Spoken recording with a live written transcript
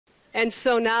And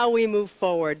so now we move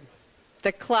forward.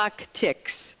 The clock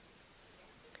ticks.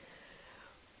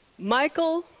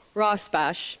 Michael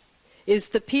Rosbash is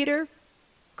the Peter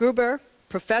Gruber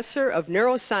Professor of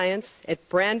Neuroscience at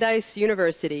Brandeis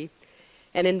University,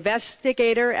 an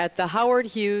investigator at the Howard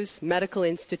Hughes Medical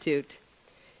Institute.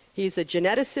 He's a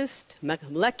geneticist,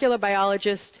 molecular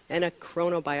biologist, and a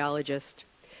chronobiologist.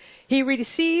 He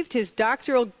received his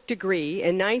doctoral degree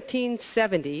in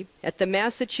 1970 at the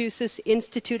Massachusetts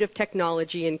Institute of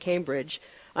Technology in Cambridge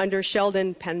under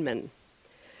Sheldon Penman.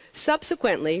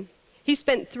 Subsequently, he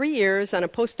spent 3 years on a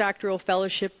postdoctoral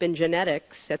fellowship in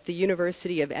genetics at the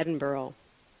University of Edinburgh.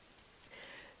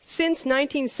 Since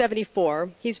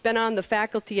 1974, he's been on the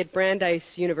faculty at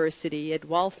Brandeis University at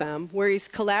Waltham, where he's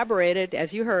collaborated,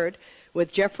 as you heard,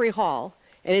 with Jeffrey Hall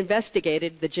and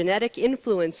investigated the genetic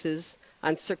influences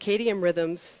on circadian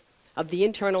rhythms of the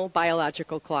internal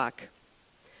biological clock.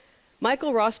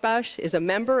 Michael Rosbash is a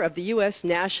member of the U.S.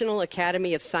 National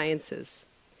Academy of Sciences.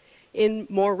 In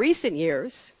more recent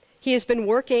years, he has been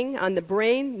working on the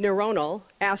brain neuronal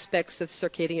aspects of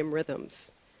circadian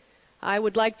rhythms. I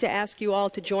would like to ask you all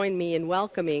to join me in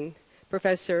welcoming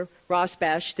Professor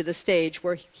Rosbash to the stage,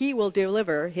 where he will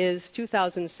deliver his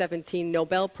 2017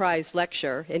 Nobel Prize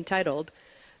lecture entitled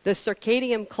The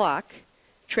Circadian Clock,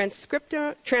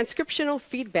 Transcriptional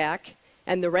Feedback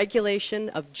and the Regulation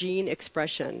of Gene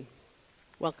Expression.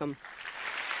 Welcome.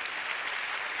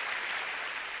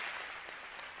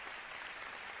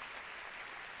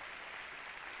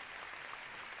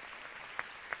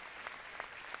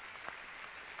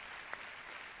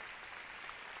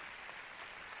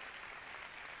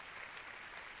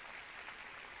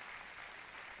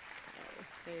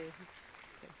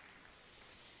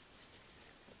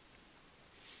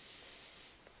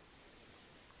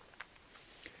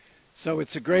 So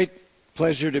it's a great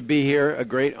pleasure to be here, a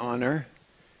great honor.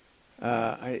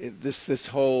 This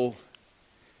whole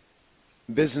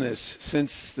business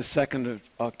since the 2nd of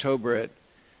October at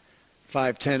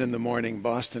 5:10 in the morning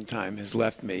Boston time has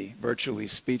left me virtually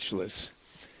speechless.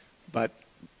 But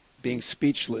being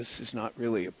speechless is not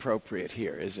really appropriate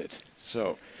here, is it?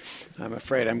 So I'm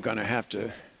afraid I'm going to have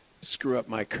to screw up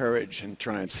my courage and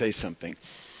try and say something.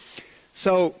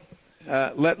 So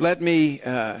let me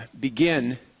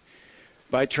begin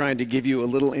by trying to give you a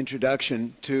little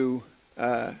introduction to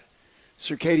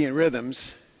circadian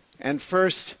rhythms. And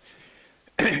first,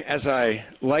 as I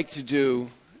like to do,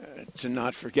 to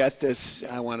not forget this,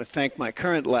 I want to thank my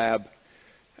current lab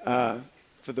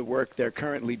for the work they're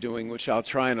currently doing, which I'll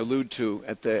try and allude to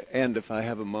at the end if I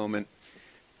have a moment.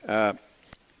 Pay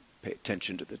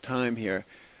attention to the time here.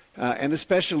 And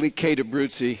especially Kate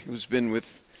Abruzzi, who's been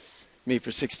with me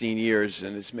for 16 years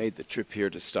and has made the trip here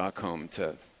to Stockholm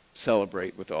to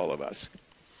celebrate with all of us.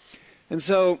 And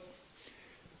so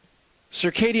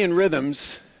circadian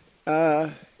rhythms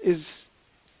is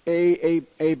a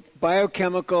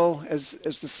biochemical, as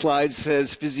the slide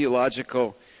says,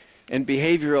 physiological and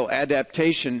behavioral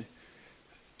adaptation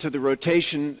to the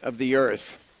rotation of the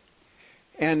Earth.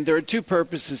 And there are two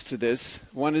purposes to this.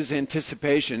 One is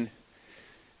anticipation,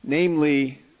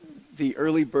 namely the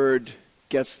early bird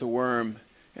gets the worm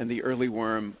and the early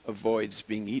worm avoids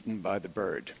being eaten by the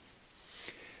bird.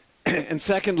 And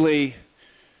secondly,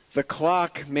 the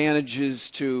clock manages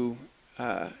to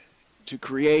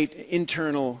create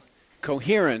internal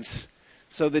coherence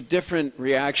so that different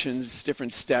reactions,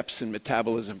 different steps in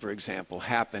metabolism, for example,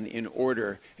 happen in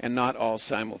order and not all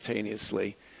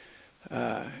simultaneously.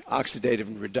 Oxidative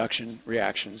and reduction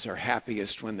reactions are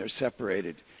happiest when they're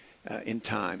separated in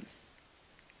time.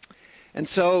 And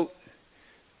so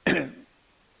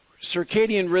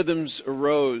circadian rhythms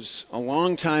arose a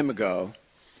long time ago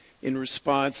in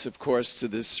response, of course, to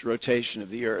this rotation of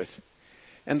the Earth.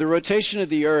 And the rotation of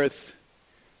the Earth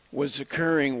was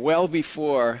occurring well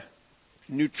before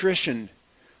nutrition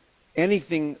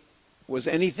was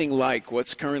anything like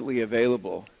what's currently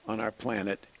available on our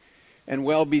planet, and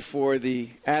well before the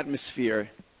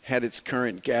atmosphere had its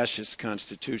current gaseous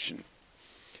constitution.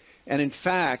 And in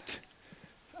fact,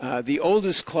 the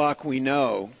oldest clock we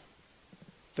know,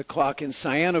 the clock in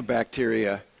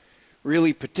cyanobacteria,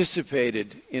 really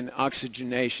participated in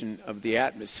oxygenation of the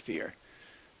atmosphere.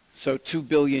 So 2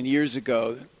 billion years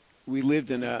ago,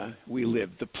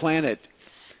 the planet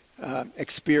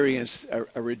experienced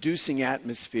a reducing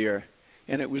atmosphere,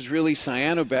 and it was really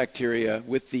cyanobacteria,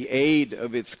 with the aid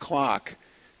of its clock,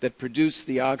 that produced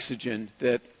the oxygen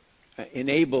that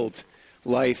enabled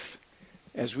life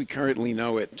as we currently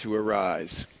know it to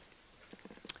arise.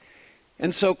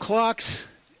 And so clocks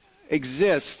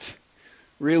exist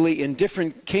really in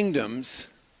different kingdoms,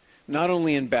 not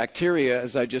only in bacteria,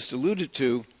 as I just alluded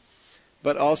to,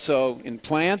 but also in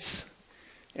plants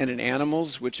and in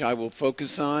animals, which I will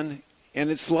focus on. And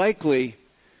it's likely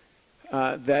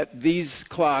that these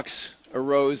clocks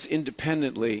arose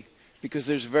independently because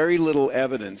there's very little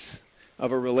evidence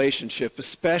of a relationship,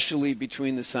 especially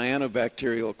between the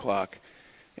cyanobacterial clock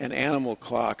and animal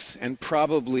clocks, and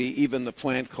probably even the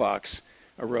plant clocks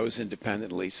arose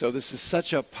independently. So this is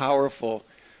such a powerful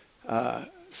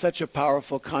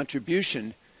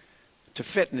contribution to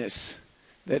fitness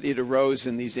that it arose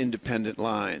in these independent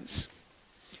lines.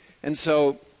 And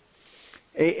so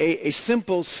a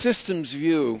simple systems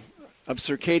view of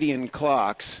circadian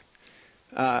clocks,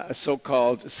 a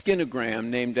so-called skinogram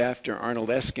named after Arnold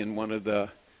Eskin, one of the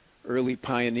early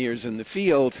pioneers in the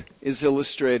field, is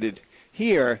illustrated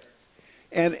here.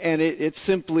 And it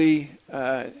simply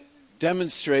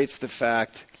demonstrates the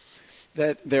fact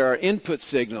that there are input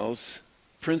signals,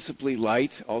 principally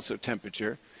light, also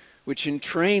temperature, which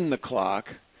entrain the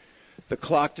clock. The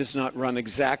clock does not run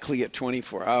exactly at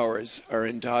 24 hours. Our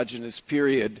endogenous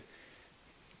period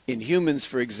in humans,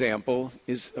 for example,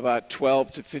 is about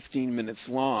 12 to 15 minutes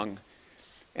long.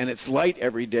 And it's light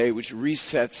every day, which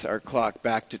resets our clock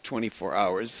back to 24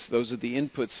 hours. Those are the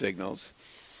input signals.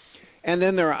 And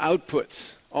then there are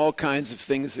outputs, all kinds of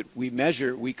things that we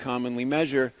measure, we commonly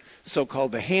measure,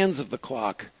 so-called the hands of the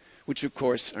clock, which of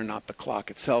course are not the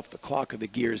clock itself. The clock are the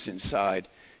gears inside,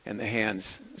 and the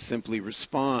hands simply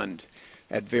respond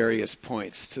at various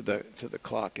points to the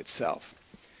clock itself.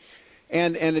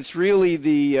 And it's really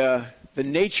the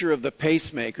nature of the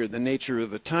pacemaker, the nature of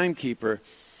the timekeeper,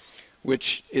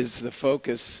 which is the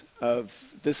focus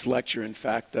of this lecture, in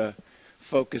fact, the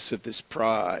focus of this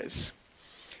prize.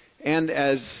 And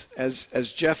as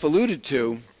Jeff alluded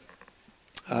to,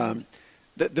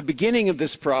 the beginning of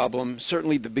this problem,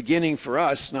 certainly the beginning for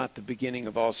us, not the beginning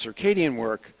of all circadian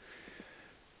work,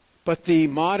 but the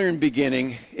modern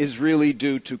beginning is really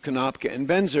due to Konopka and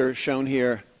Benzer, shown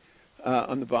here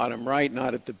on the bottom right,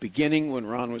 not at the beginning when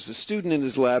Ron was a student in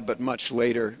his lab, but much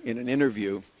later in an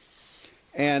interview.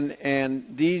 And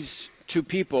these two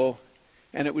people,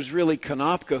 and it was really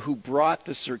Konopka who brought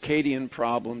the circadian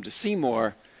problem to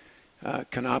Seymour.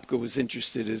 Konopka was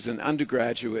interested as an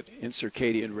undergraduate in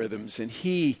circadian rhythms, and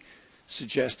he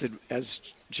suggested, as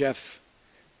Jeff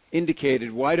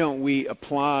indicated, why don't we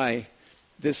apply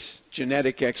this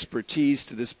genetic expertise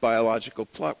to this biological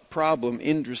problem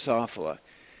in Drosophila.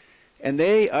 And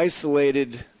they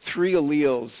isolated 3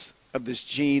 alleles of this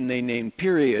gene they named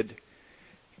period,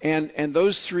 and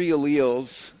those 3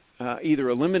 alleles either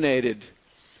eliminated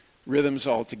rhythms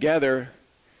altogether.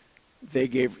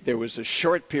 There was a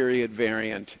short period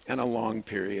variant and a long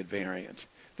period variant,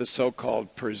 the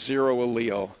so-called per 0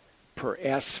 allele, per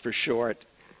S for short,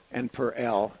 and per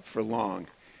L for long.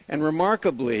 And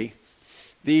remarkably,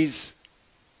 these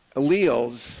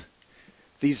alleles,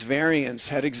 these variants,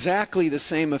 had exactly the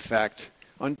same effect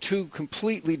on 2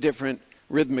 completely different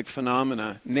rhythmic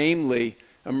phenomena, namely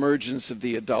emergence of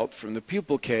the adult from the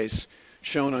pupal case,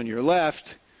 shown on your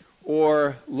left,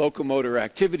 or locomotor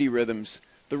activity rhythms,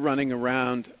 the running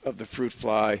around of the fruit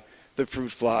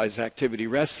fly's activity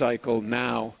rest cycle.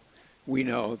 Now we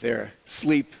know their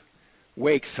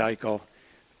sleep-wake cycle,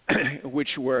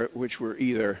 which were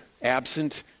either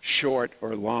absent, short,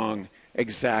 or long,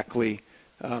 exactly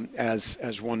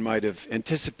as one might have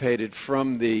anticipated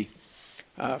from the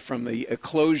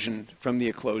eclosion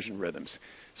rhythms.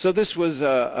 So this was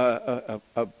a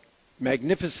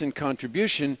magnificent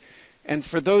contribution, and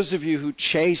for those of you who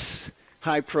chase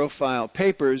high-profile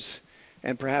papers,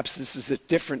 and perhaps this is a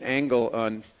different angle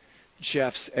on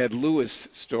Jeff's Ed Lewis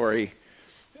story,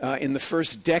 in the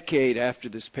first decade after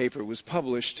this paper was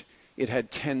published, it had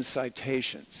 10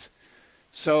 citations.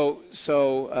 So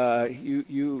the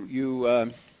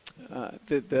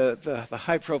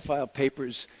high-profile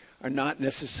papers are not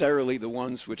necessarily the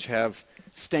ones which have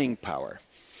staying power.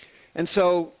 And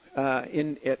so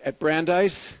at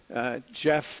Brandeis,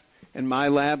 Jeff and my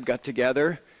lab got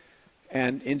together,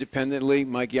 and independently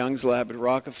Mike Young's lab at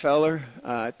Rockefeller,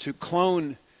 to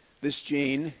clone this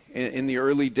gene in the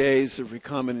early days of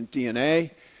recombinant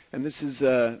DNA. And this is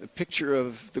a picture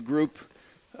of the group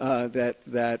that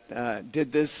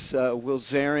did this: Will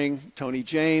Zering, Tony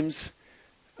James,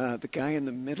 the guy in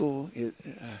the middle is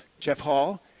Jeff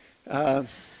Hall,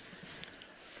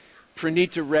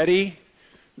 Pranita Reddy,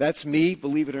 that's me,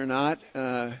 believe it or not,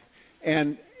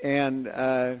 and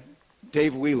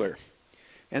Dave Wheeler.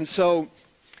 And so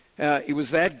it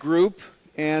was that group,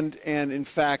 and in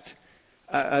fact,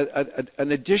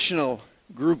 an additional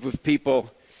group of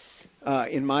people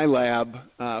in my lab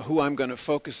who I'm going to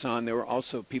focus on. There were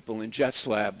also people in Jeff's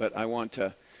lab, but I want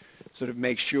to sort of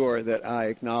make sure that I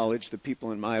acknowledge the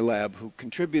people in my lab who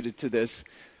contributed to this.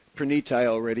 Praneet I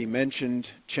already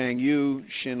mentioned, Chang Yu,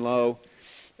 Xin Lo,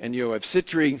 and Yoav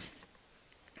Sitri,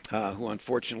 who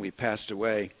unfortunately passed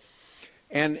away.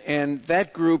 And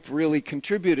that group really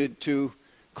contributed to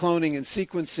cloning and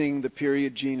sequencing the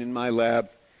period gene in my lab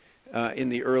in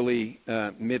the early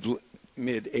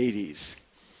mid-80s.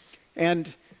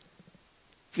 And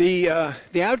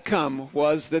the outcome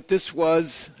was that this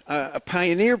was a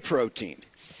pioneer protein.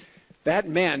 That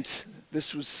meant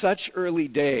this was such early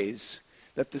days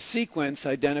that the sequence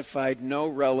identified no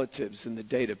relatives in the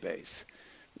database.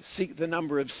 The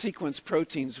number of sequence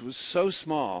proteins was so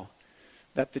small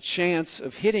that the chance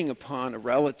of hitting upon a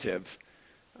relative,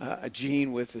 a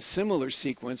gene with a similar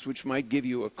sequence, which might give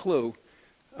you a clue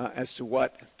as to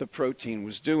what the protein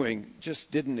was doing,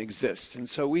 just didn't exist. And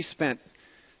so we spent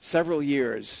several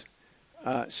years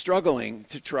struggling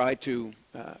to try to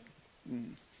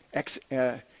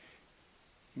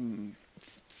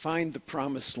find the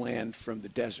promised land from the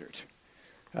desert.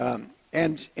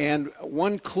 And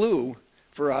one clue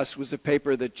for us was a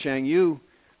paper that Chang Yu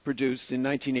produced in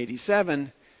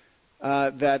 1987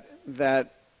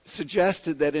 that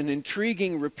suggested that an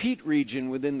intriguing repeat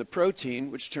region within the protein,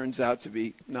 which turns out to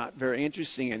be not very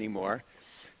interesting anymore,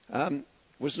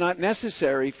 was not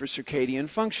necessary for circadian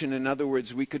function. In other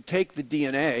words, we could take the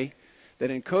DNA that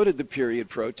encoded the period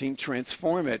protein,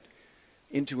 transform it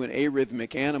into an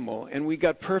arrhythmic animal, and we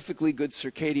got perfectly good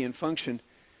circadian function,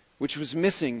 which was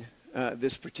missing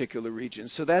this particular region.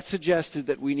 So that suggested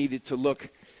that we needed to look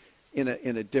in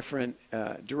a different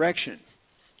direction.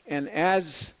 And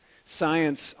as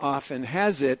science often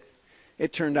has it,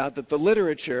 it turned out that the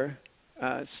literature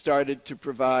started to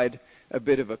provide a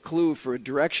bit of a clue for a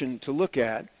direction to look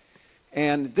at.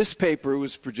 And this paper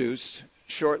was produced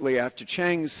shortly after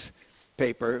Chang's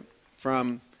paper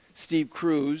from Steve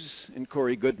Cruz and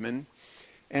Corey Goodman.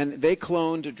 And they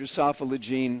cloned a Drosophila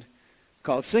gene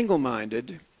called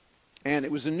single-minded. And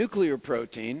it was a nuclear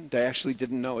protein. They actually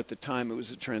didn't know at the time it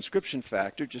was a transcription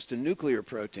factor, just a nuclear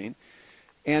protein.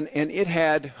 And it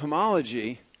had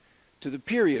homology to the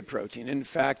period protein. In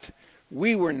fact,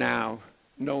 we were now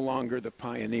no longer the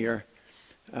pioneer.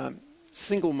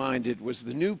 Single-minded was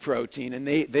the new protein, and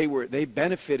they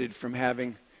benefited from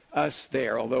having us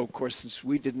there. Although, of course, since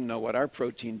we didn't know what our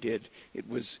protein did, it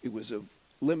was of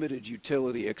limited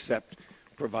utility except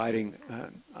providing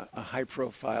a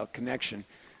high-profile connection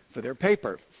for their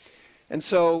paper. And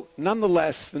so,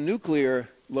 nonetheless, the nuclear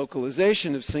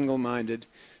localization of single-minded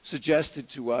suggested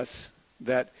to us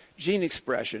that gene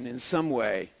expression in some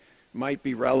way might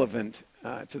be relevant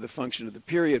to the function of the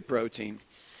period protein.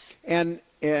 And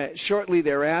shortly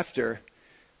thereafter,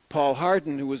 Paul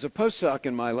Harden, who was a postdoc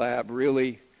in my lab,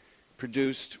 really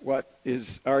produced what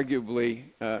is arguably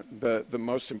the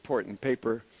most important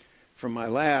paper from my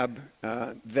lab,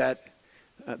 that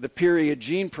the period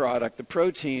gene product, the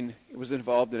protein, was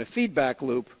involved in a feedback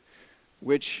loop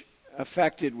which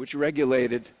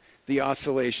regulated the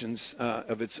oscillations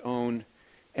of its own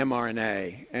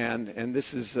mRNA. And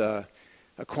this is a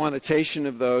quantitation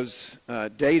of those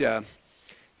data.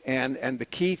 And the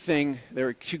key thing, there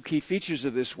are two key features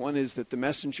of this. One is that the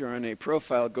messenger RNA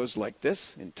profile goes like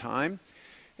this in time,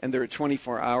 and there are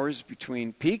 24 hours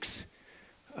between peaks.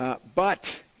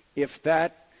 But if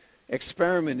that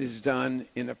experiment is done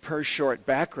in a per short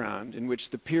background in which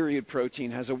the period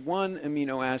protein has a 1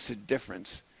 amino acid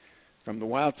difference from the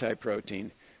wild type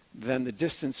protein, then the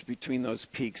distance between those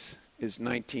peaks is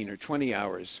 19 or 20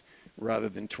 hours rather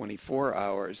than 24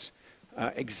 hours,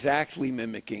 exactly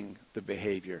mimicking the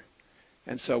behavior.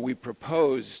 And so we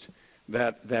proposed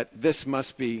that this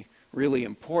must be really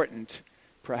important,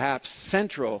 perhaps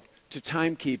central to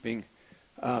timekeeping.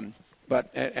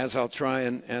 But as I'll try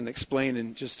and explain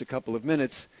in just a couple of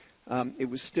minutes, it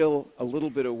was still a little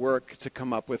bit of work to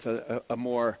come up with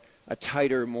a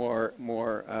tighter, more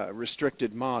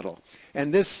restricted model.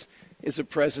 And this is a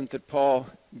present that Paul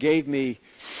gave me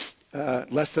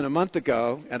less than a month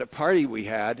ago at a party we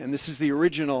had. And this is the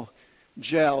original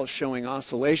gel showing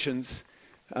oscillations,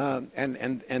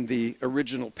 and the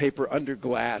original paper under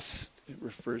glass. It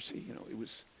refers,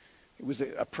 it was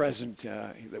a present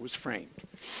that was framed.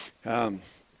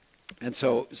 And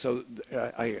so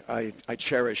I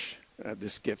cherish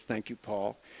this gift. Thank you,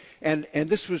 Paul. And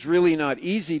this was really not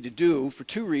easy to do for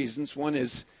two reasons. One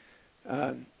is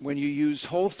when you use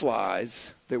whole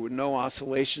flies, there were no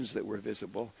oscillations that were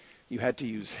visible. You had to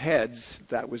use heads.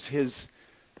 That was his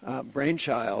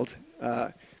brainchild,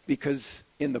 because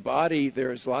in the body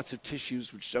there's lots of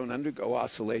tissues which don't undergo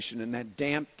oscillation, and that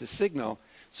damped the signal,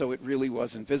 so it really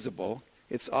wasn't visible.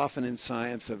 It's often in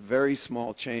science a very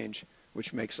small change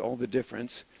which makes all the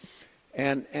difference.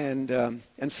 And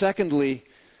secondly,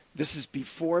 this is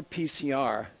before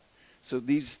PCR. So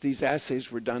these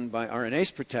assays were done by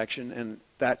RNase protection, and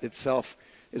that itself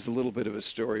is a little bit of a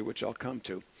story, which I'll come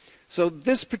to. So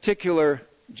this particular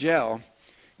gel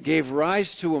gave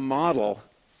rise to a model,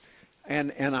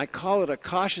 and I call it a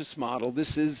cautious model.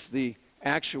 This is the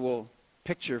actual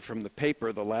picture from the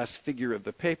paper, the last figure of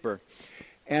the paper.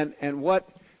 And what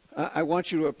I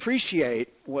want you to appreciate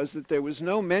was that there was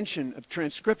no mention of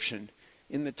transcription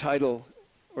in the title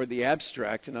or the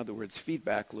abstract, in other words,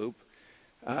 feedback loop.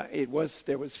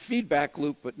 There was feedback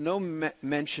loop, but no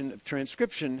mention of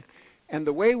transcription. And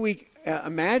the way we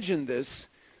imagined this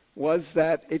was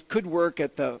that it could work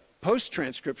at the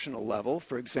post-transcriptional level.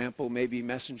 For example, maybe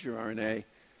messenger RNA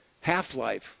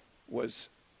half-life was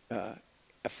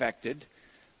affected,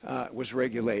 was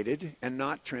regulated, and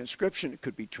not transcription. It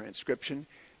could be transcription.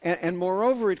 And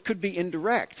moreover, it could be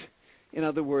indirect. In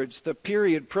other words, the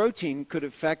period protein could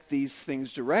affect these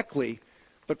things directly,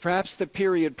 but perhaps the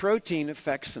period protein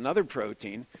affects another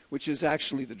protein, which is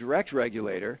actually the direct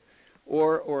regulator,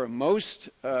 or most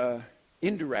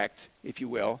indirect, if you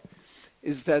will,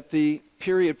 is that the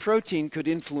period protein could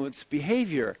influence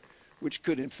behavior, which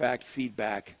could in fact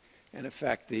feedback and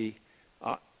affect the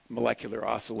molecular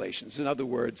oscillations. In other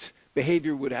words,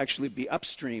 behavior would actually be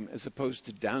upstream as opposed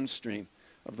to downstream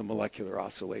of the molecular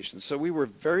oscillations. So we were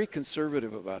very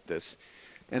conservative about this.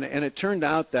 And it turned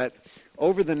out that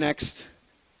over the next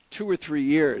 2 or 3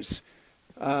 years,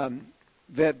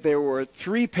 that there were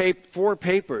 4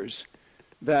 papers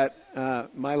that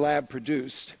my lab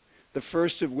produced, the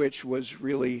first of which was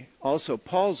really also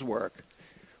Paul's work,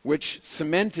 which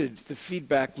cemented the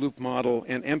feedback loop model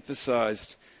and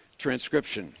emphasized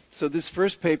transcription. So this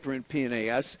first paper in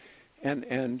PNAS, and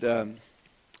an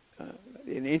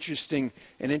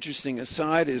interesting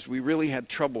aside is we really had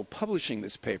trouble publishing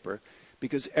this paper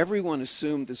because everyone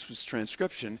assumed this was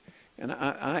transcription, and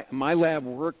my lab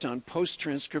worked on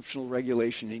post-transcriptional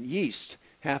regulation in yeast,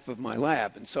 half of my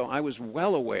lab, and so I was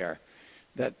well aware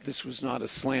that this was not a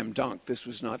slam dunk. This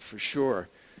was not for sure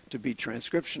to be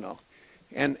transcriptional.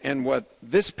 And what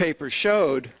this paper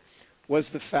showed was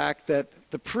the fact that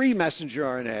the pre-messenger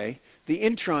RNA, the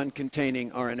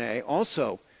intron-containing RNA,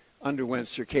 also underwent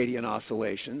circadian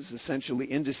oscillations,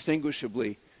 essentially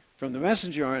indistinguishably from the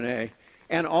messenger RNA,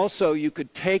 and also you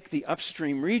could take the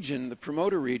upstream region, the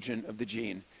promoter region of the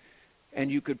gene,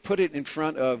 and you could put it in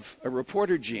front of a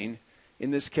reporter gene,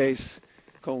 in this case,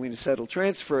 choline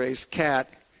acetyltransferase, CAT,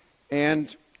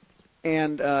 and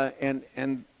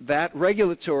that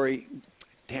regulatory,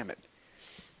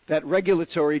 that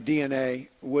regulatory DNA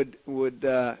would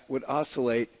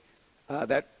oscillate.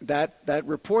 That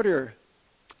reporter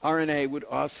RNA would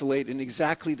oscillate in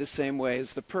exactly the same way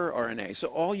as the per RNA. So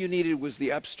all you needed was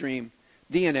the upstream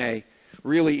DNA,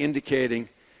 really indicating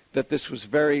that this was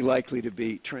very likely to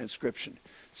be transcription.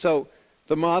 So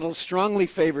the model strongly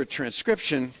favored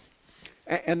transcription,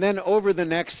 and then over the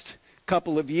next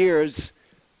couple of years,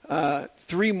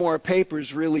 3 more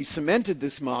papers really cemented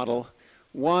this model.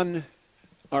 One,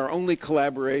 our only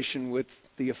collaboration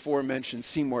with the aforementioned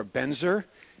Seymour Benzer,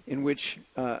 in which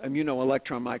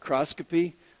immunoelectron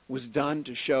microscopy was done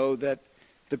to show that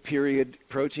the period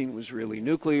protein was really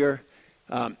nuclear.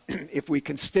 If we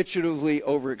constitutively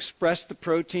overexpress the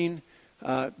protein,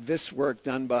 this work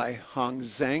done by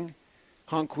Hongqi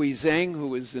Zheng,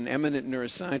 who is an eminent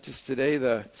neuroscientist today,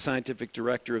 the scientific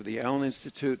director of the Aula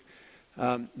Institute,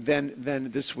 then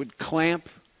this would clamp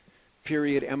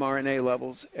period mRNA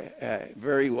levels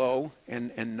very low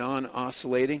and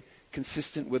non-oscillating,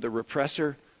 consistent with a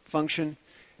repressor function.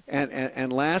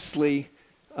 And lastly,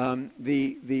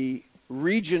 the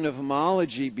region of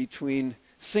homology between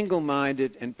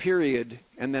single-minded and period,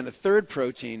 and then a third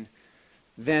protein,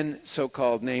 then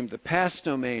so-called named the pass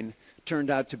domain, turned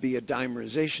out to be a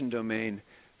dimerization domain,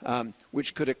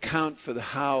 which could account for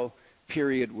how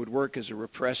period would work as a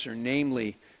repressor,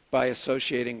 namely by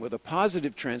associating with a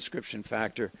positive transcription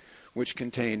factor, which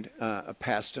contained a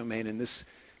pass domain. And this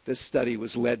study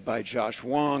was led by Josh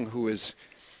Wong, who is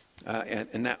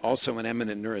also an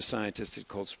eminent neuroscientist at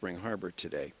Cold Spring Harbor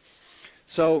today.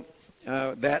 So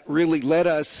that really led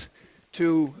us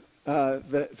to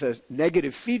the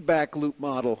negative feedback loop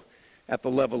model at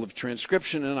the level of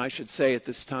transcription. And I should say at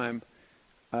this time,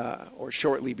 or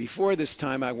shortly before this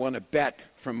time, I won a bet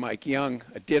from Mike Young,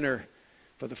 a dinner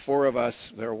for the 4 of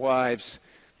us, their wives,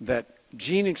 that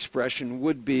gene expression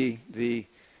would be the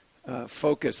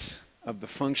focus of the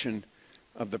function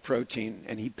of the protein,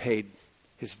 and he paid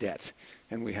his debt,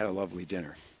 and we had a lovely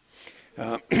dinner.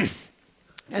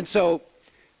 And so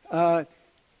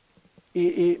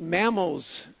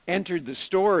mammals entered the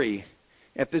story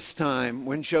at this time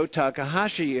when Joe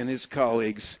Takahashi and his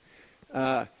colleagues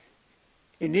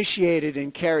initiated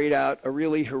and carried out a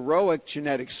really heroic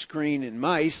genetic screen in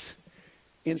mice,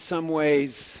 in some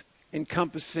ways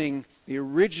encompassing the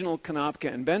original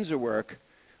Konopka and Benzer work,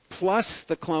 plus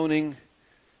the cloning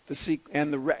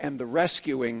and the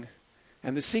rescuing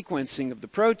and the sequencing of the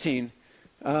protein,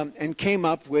 and came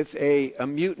up with a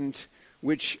mutant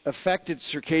which affected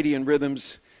circadian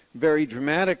rhythms very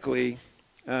dramatically.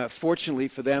 Fortunately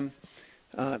for them,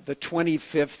 the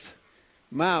 25th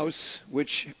mouse,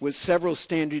 which was several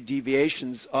standard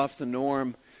deviations off the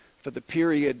norm for the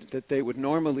period that they would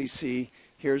normally see.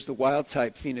 Here's the wild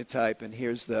type phenotype, and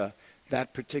here's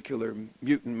that particular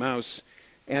mutant mouse.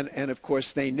 And of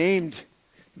course, they named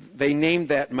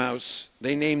that mouse,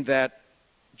 they named that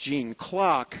gene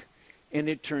clock, and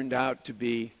it turned out to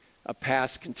be a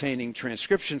Pas-containing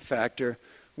transcription factor,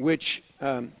 which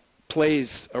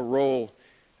plays a role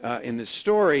in this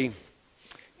story.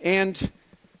 And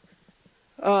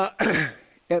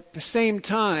at the same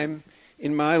time,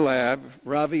 in my lab,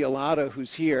 Ravi Alada,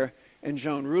 who's here, and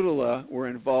Joan Rudala were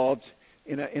involved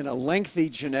in a lengthy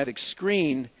genetic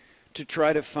screen to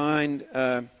try to find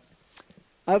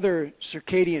other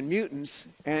circadian mutants.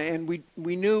 And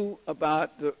we knew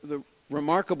about the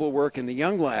remarkable work in the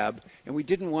Young lab, and we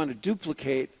didn't want to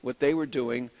duplicate what they were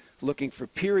doing, looking for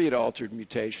period-altered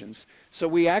mutations. So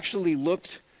we actually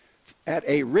looked at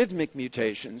arrhythmic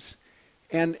mutations,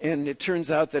 and it turns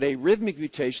out that arrhythmic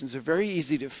mutations are very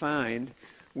easy to find.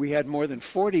 We had more than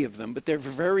 40 of them, but they're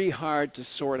very hard to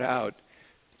sort out,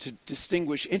 to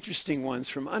distinguish interesting ones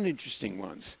from uninteresting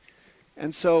ones.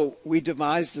 And so we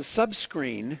devised a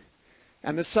subscreen,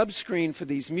 and the subscreen for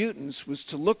these mutants was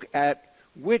to look at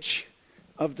which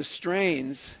of the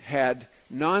strains had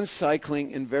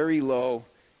non-cycling and very low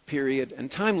period and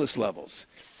timeless levels.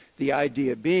 The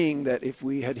idea being that if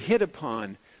we had hit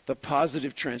upon the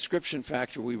positive transcription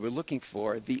factor we were looking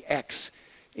for, the X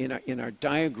in our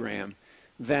diagram,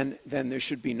 then there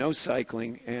should be no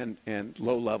cycling and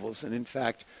low levels. And in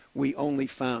fact, we only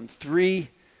found three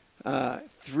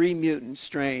mutant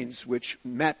strains which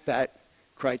met that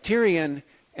criterion,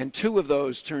 and 2 of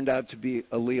those turned out to be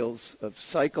alleles of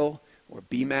cycle, or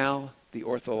BMAL, the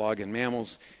ortholog in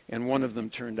mammals, and 1 of them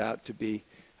turned out to be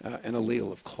an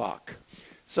allele of clock.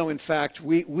 So in fact,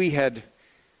 we had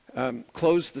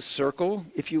closed the circle,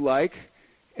 if you like,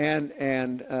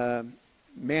 and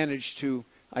managed to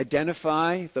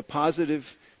identify the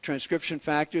positive transcription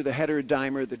factor, the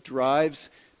heterodimer that drives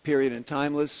period and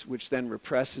timeless, which then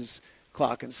represses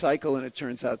clock and cycle, and it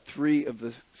turns out 3 of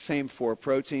the same 4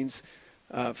 proteins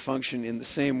function in the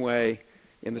same way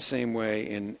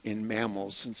in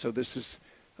mammals. And so this is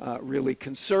really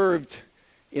conserved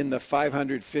in the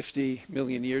 550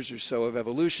 million years or so of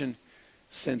evolution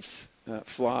since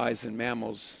flies and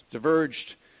mammals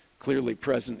diverged, clearly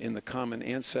present in the common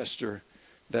ancestor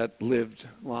that lived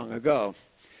long ago.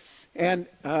 And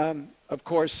of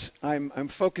course, I'm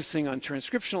focusing on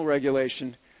transcriptional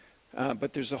regulation,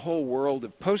 but there's a whole world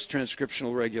of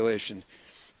post-transcriptional regulation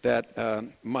that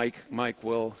Mike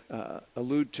will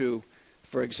allude to.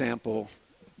 For example,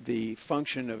 the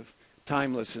function of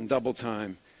timeless and double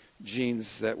time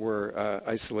genes that were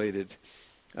isolated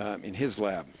in his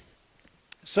lab.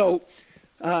 So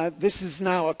this is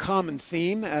now a common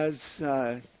theme, as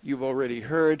you've already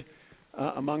heard,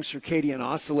 among circadian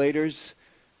oscillators,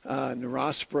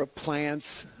 Neurospora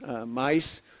plants,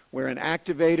 mice, where an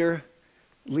activator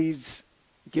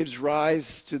gives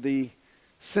rise to the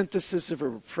synthesis of a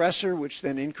repressor, which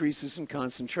then increases in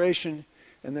concentration,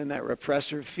 and then that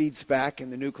repressor feeds back in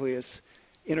the nucleus,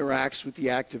 interacts with the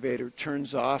activator,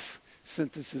 turns off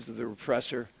synthesis of the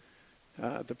repressor,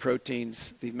 the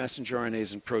proteins, the messenger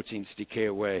RNAs and proteins decay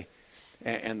away,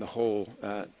 and the whole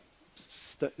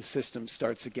system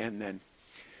starts again then.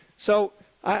 So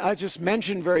I just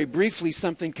mentioned very briefly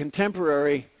something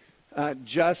contemporary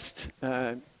just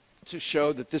to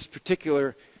show that this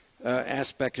particular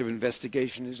aspect of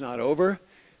investigation is not over.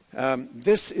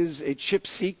 This is a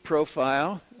ChIP-seq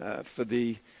profile for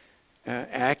the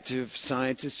active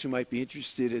scientists who might be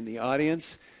interested in the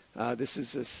audience. This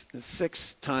is a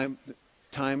 6-time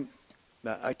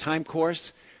time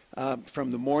course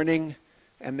from the morning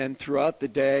and then throughout the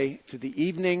day to the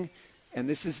evening. And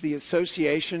this is the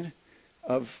association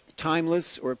of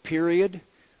timeless or period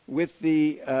with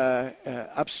the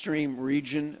upstream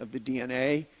region of the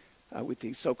DNA, with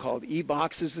the so-called E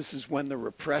boxes. This is when the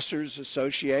repressors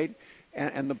associate.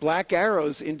 And the black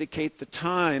arrows indicate the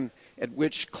time at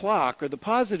which clock, or the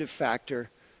positive factor,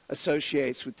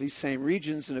 associates with these same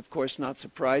regions. And of course, not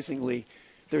surprisingly,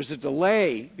 there's a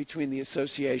delay between the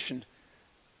association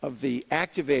of the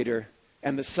activator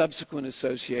and the subsequent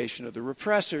association of the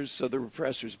repressors, so the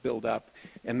repressors build up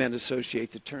and then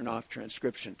associate to turn off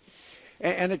transcription.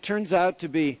 And it turns out to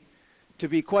be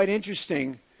quite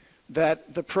interesting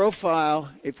that the profile,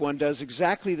 if one does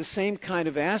exactly the same kind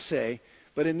of assay,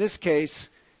 but in this case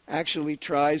actually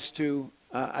tries to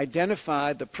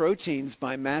identify the proteins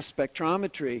by mass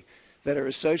spectrometry that are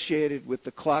associated with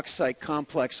the clock site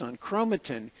complex on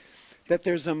chromatin, that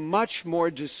there's a much more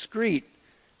discrete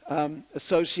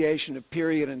association of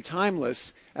period and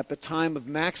timeless at the time of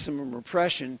maximum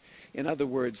repression. In other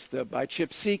words, by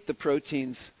ChIP-seq, the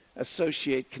proteins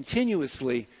associate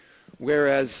continuously,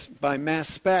 whereas by mass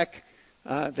spec,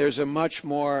 there's a much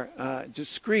more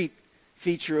discrete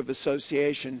feature of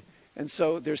association. And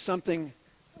so there's something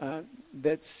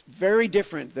that's very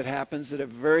different that happens at a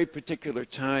very particular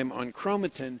time on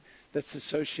chromatin that's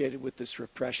associated with this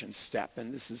repression step.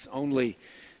 And this is only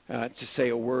to say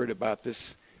a word about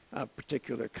this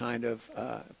particular kind of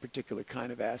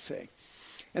assay.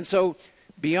 And so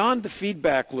beyond the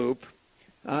feedback loop,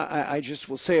 I just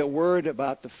will say a word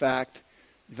about the fact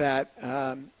that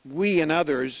we and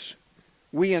others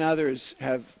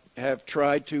have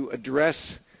tried to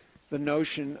address the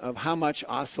notion of how much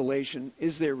oscillation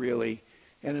is there really.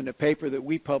 And in a paper that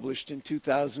we published in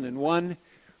 2001,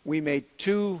 we made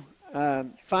two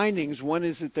findings. One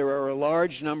is that there are a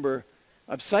large number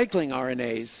of cycling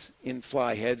RNAs in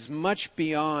fly heads, much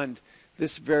beyond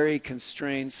this very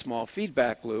constrained small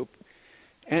feedback loop.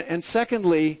 And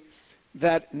secondly,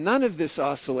 that none of this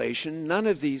oscillation, none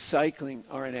of these cycling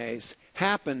RNAs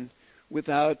happen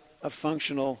without a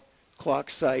functional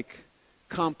clock-cyc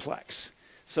complex.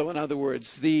 So in other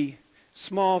words, the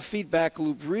small feedback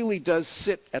loop really does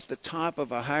sit at the top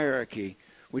of a hierarchy,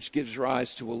 which gives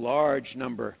rise to a large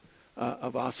number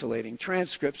of oscillating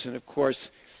transcripts. And of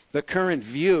course, the current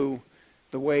view,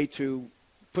 the way to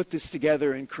put this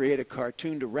together and create a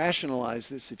cartoon to rationalize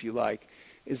this, if you like,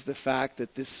 is the fact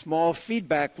that this small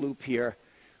feedback loop here,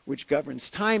 which governs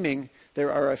timing,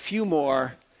 there are a few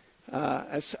more,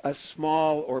 a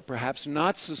small or perhaps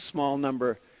not so small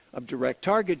number of direct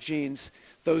target genes.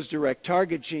 Those direct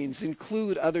target genes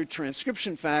include other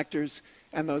transcription factors,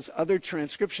 and those other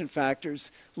transcription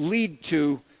factors lead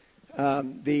to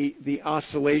the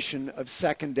oscillation of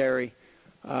secondary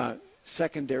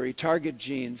target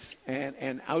genes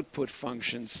and output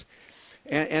functions.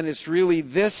 And it's really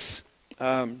this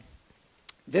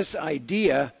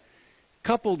idea,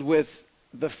 coupled with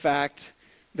the fact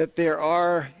that there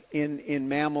are in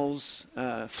mammals,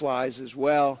 flies as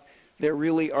well, there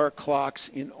really are clocks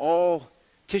in all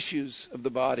tissues of the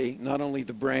body, not only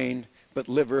the brain, but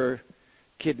liver,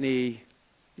 kidney,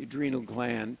 the adrenal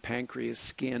gland, pancreas,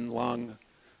 skin, lung,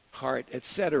 heart,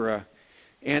 etc.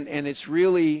 And it's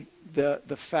really the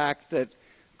fact that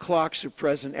clocks are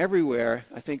present everywhere.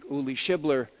 I think Uli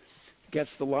Schibler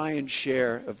gets the lion's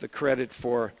share of the credit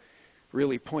for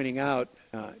really pointing out,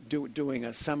 doing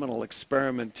a seminal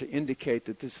experiment to indicate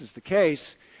that this is the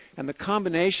case. And the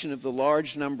combination of the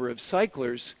large number of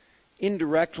cyclers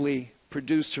indirectly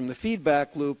produced from the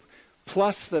feedback loop,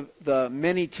 plus the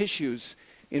many tissues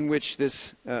in which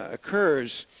this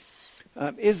occurs,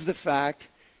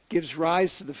 gives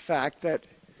rise to the fact that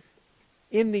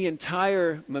in the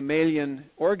entire mammalian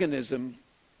organism,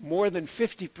 more than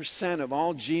 50% of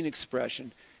all gene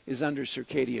expression is under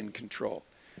circadian control.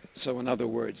 So in other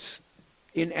words,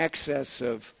 in excess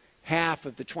of half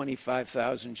of the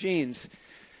 25,000 genes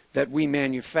that we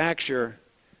manufacture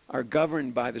are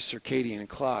governed by the circadian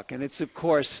clock. And it's, of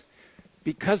course,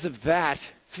 because of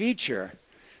that feature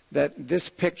that this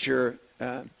picture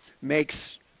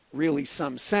makes really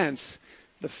some sense.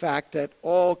 The fact that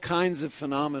all kinds of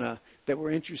phenomena that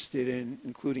we're interested in,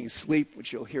 including sleep,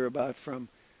 which you'll hear about from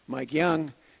Mike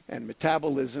Young, and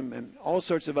metabolism, and all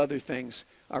sorts of other things,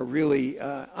 are really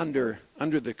under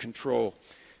the control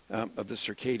of the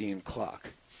circadian clock.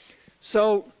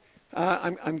 So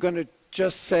I'm going to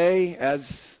just say,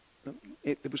 as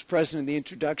it was present in the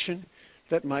introduction,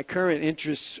 that my current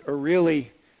interests are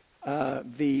really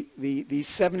these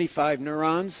 75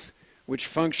 neurons which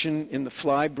function in the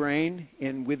fly brain,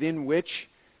 and within which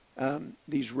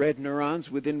these red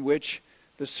neurons, within which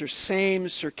the same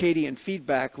circadian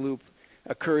feedback loop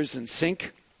occurs in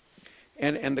sync.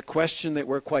 And the question that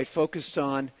we're quite focused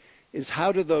on is,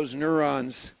 how do those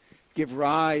neurons give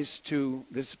rise to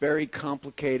this very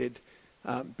complicated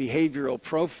behavioral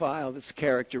profile that's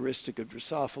characteristic of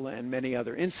Drosophila and many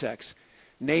other insects,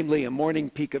 namely a morning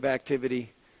peak of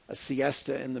activity, a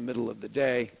siesta in the middle of the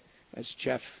day. As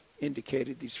Jeff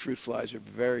indicated, these fruit flies are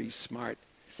very smart.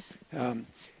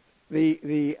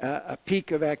 a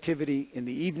peak of activity in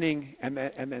the evening, and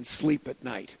then sleep at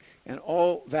night. And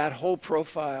that whole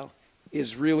profile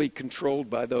is really controlled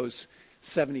by those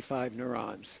 75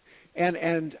 neurons.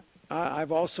 And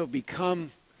I've also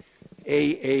become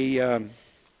a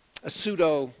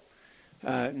pseudo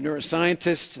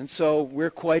neuroscientist, and so we're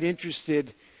quite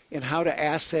interested in how to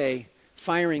assay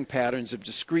firing patterns of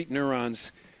discrete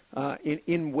neurons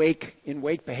in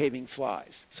wake behaving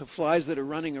flies. So flies that are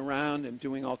running around and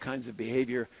doing all kinds of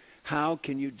behavior, how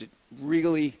can you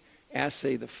really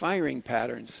assay the firing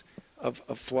patterns of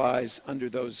flies under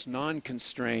those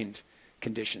non-constrained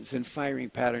conditions, and firing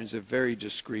patterns of very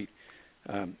discrete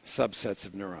subsets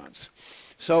of neurons.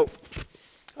 So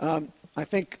I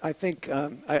think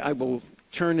I will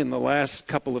turn in the last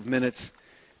couple of minutes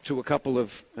to a couple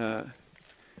of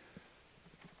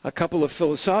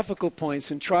philosophical points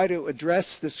and try to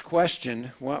address this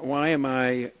question: why am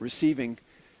I receiving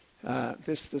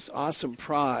this awesome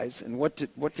prize, and what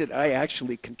did I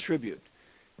actually contribute?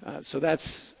 So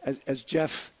that's, as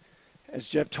Jeff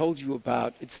told you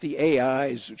about, it's the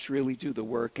AIs which really do the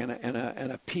work, and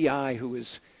a PI who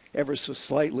is ever so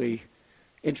slightly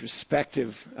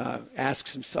introspective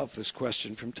asks himself this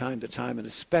question from time to time, and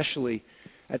especially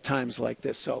at times like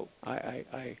this. So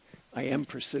I am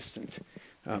persistent.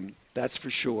 That's for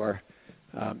sure.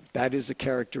 That is a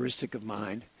characteristic of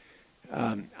mine.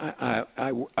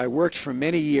 I worked for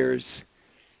many years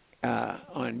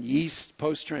on yeast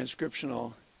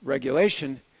post-transcriptional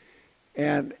regulation,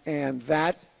 and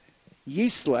that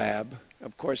yeast lab,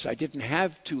 of course, I didn't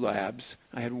have two labs.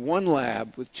 I had one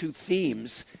lab with two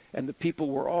themes, and the people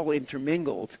were all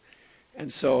intermingled.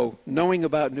 And so knowing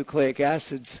about nucleic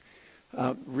acids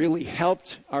really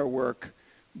helped our work,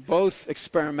 both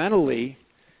experimentally,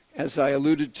 as I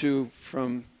alluded to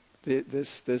from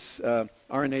this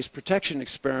RNase protection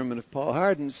experiment of Paul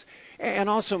Hardin's, and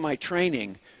also my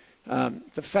training.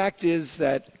 The fact is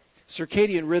that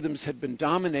circadian rhythms had been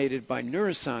dominated by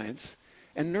neuroscience,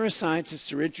 and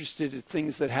neuroscientists are interested in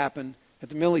things that happen at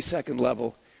the millisecond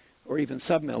level or even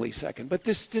sub-millisecond. But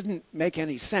this didn't make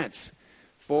any sense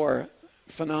for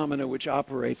phenomena which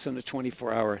operates on a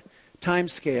 24-hour time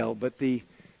scale. But the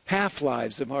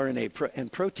half-lives of RNA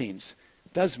and proteins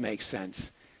does make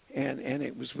sense. And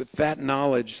it was with that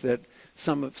knowledge that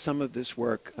some of this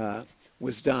work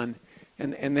was done.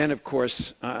 And then, of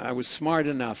course, I was smart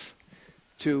enough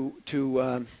to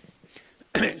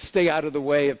stay out of the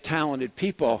way of talented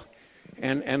people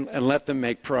and let them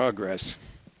make progress.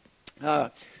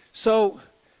 So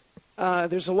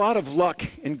there's a lot of luck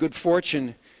and good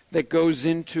fortune that goes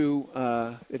into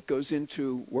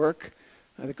work,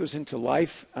 that goes into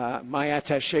life. My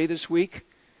attaché this week,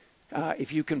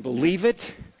 if you can believe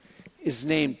it, is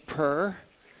named Per.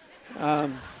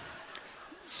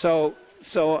 So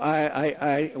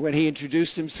I when he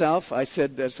introduced himself, I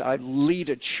said that I lead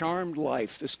a charmed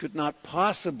life. This could not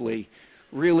possibly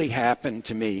really happen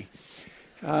to me.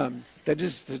 That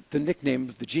is the nickname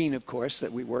of the gene, of course,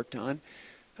 that we worked on.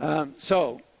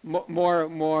 So more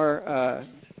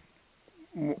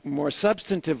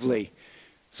substantively,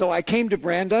 so I came to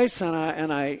Brandeis and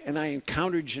I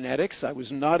encountered genetics. I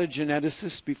was not a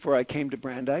geneticist before I came to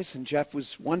Brandeis, and Jeff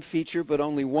was one feature, but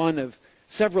only one of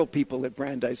several people at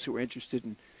Brandeis who were interested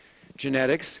in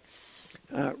genetics.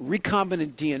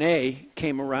 Recombinant DNA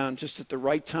came around just at the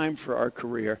right time for our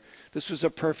career. This was a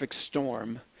perfect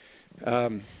storm.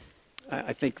 I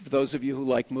think for those of you who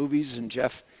like movies, and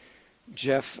Jeff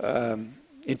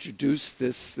introduced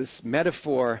this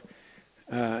metaphor,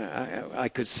 I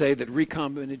could say that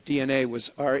recombinant DNA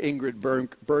was our Ingrid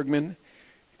Bergman,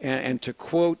 and to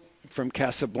quote from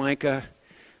Casablanca,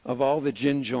 of all the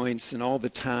gin joints and all the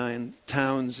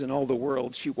towns and all the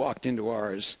world, she walked into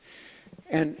ours.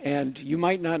 And you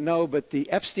might not know, but the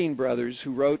Epstein brothers,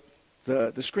 who wrote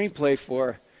the screenplay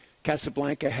for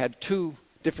Casablanca, had two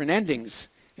different endings.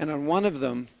 And on one of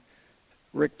them,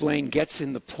 Rick Blaine gets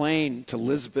in the plane to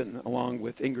Lisbon along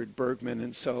with Ingrid Bergman,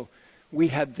 and so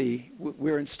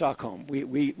we're in Stockholm.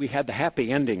 We had the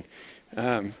happy ending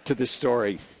to this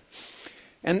story.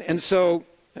 And so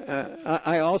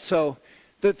I also,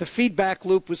 the feedback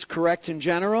loop was correct in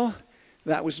general.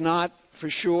 That was not for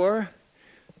sure.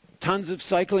 Tons of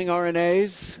cycling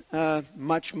RNAs.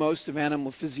 Most of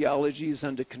animal physiology is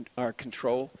under our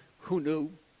control. Who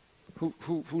knew?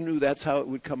 Who knew that's how it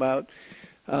would come out?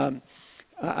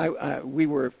 I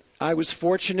was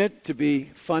fortunate to be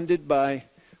funded by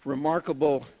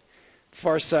remarkable,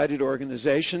 far-sighted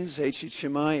organizations,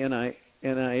 HHMI and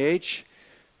NIH.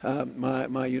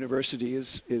 My university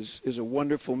is a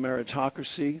wonderful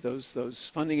meritocracy. Those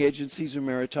funding agencies are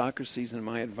meritocracies, and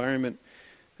my environment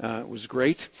was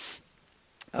great.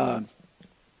 I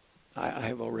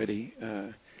have already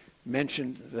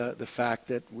mentioned the fact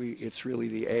that it's really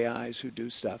the AIs who do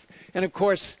stuff. And of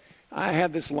course, I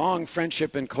had this long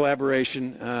friendship and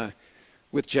collaboration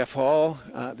with Jeff Hall.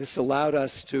 This allowed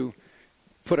us to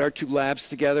put our two labs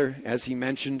together, as he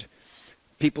mentioned.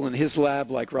 People in his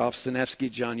lab, like Ralph Stanevsky,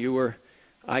 John Ewer,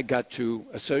 I got to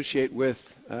associate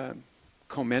with,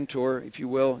 co-mentor, if you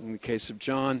will, in the case of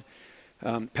John.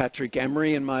 Patrick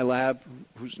Emery in my lab,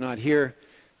 who's not here,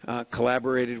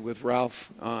 collaborated with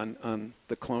Ralph on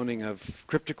the cloning of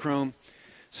cryptochrome.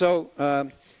 So,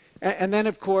 and then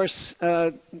of course,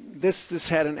 this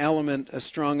had an element, a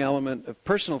strong element of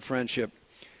personal friendship.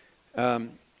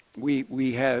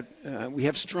 We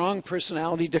have strong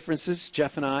personality differences,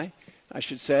 Jeff and I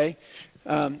should say,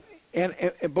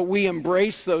 but we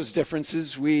embrace those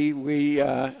differences.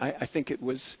 I think it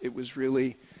was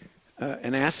really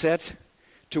an asset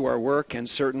to our work, and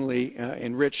certainly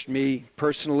enriched me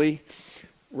personally.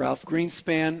 Ralph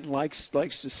Greenspan likes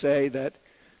to say that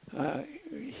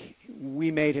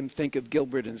we made him think of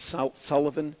Gilbert and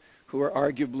Sullivan, who are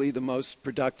arguably the most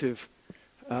productive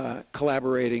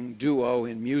collaborating duo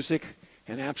in music,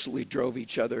 and absolutely drove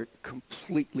each other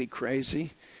completely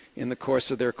crazy in the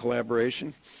course of their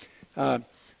collaboration.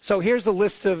 So here's a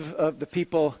list of the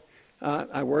people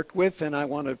I work with, and I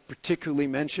want to particularly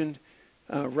mention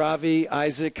Ravi,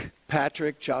 Isaac,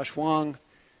 Patrick, Josh Wong,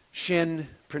 Shin,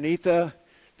 Pranitha.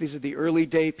 These are the early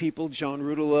day people: Joan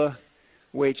Rudula,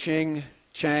 Wei Ching,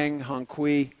 Chang, Hong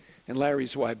Kui, and Larry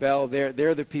Zweibel.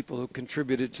 They're the people who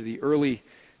contributed to the early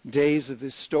days of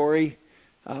this story.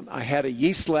 I had a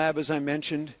yeast lab, as I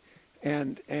mentioned,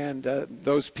 and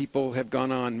those people have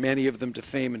gone on, many of them, to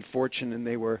fame and fortune, and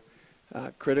they were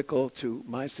critical to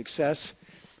my success.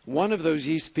 One of those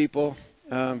yeast people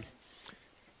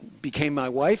became my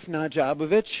wife, Nadja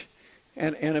Abovich,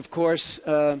 and of course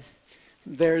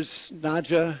there's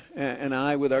Nadja and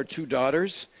I with our two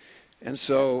daughters. And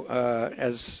so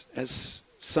as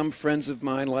some friends of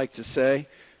mine like to say,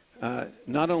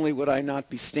 not only would I not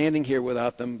be standing here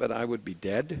without them, but I would be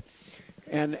dead.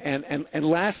 And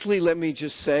lastly, let me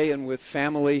just say, and with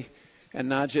family and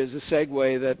Nadja as a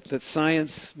segue, that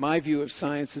science, my view of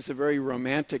science, is a very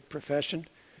romantic profession.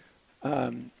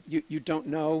 You don't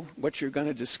know what you're going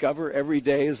to discover. Every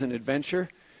day is an adventure,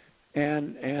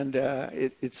 and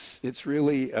it's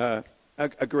really a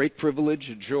great privilege,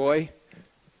 a joy,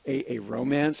 a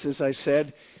romance, as I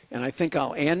said. And I think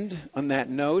I'll end on that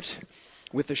note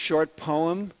with a short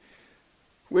poem,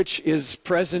 which is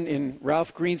present in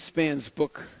Ralph Greenspan's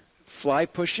book, Fly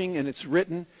Pushing, and it's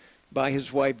written by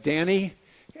his wife, Danny.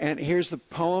 And here's the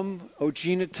poem: O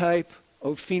genotype,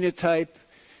 O phenotype,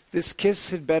 this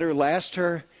kiss had better last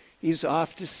her. He's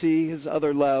off to see his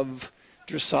other love,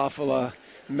 Drosophila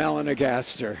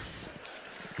melanogaster.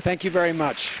 Thank you very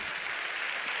much.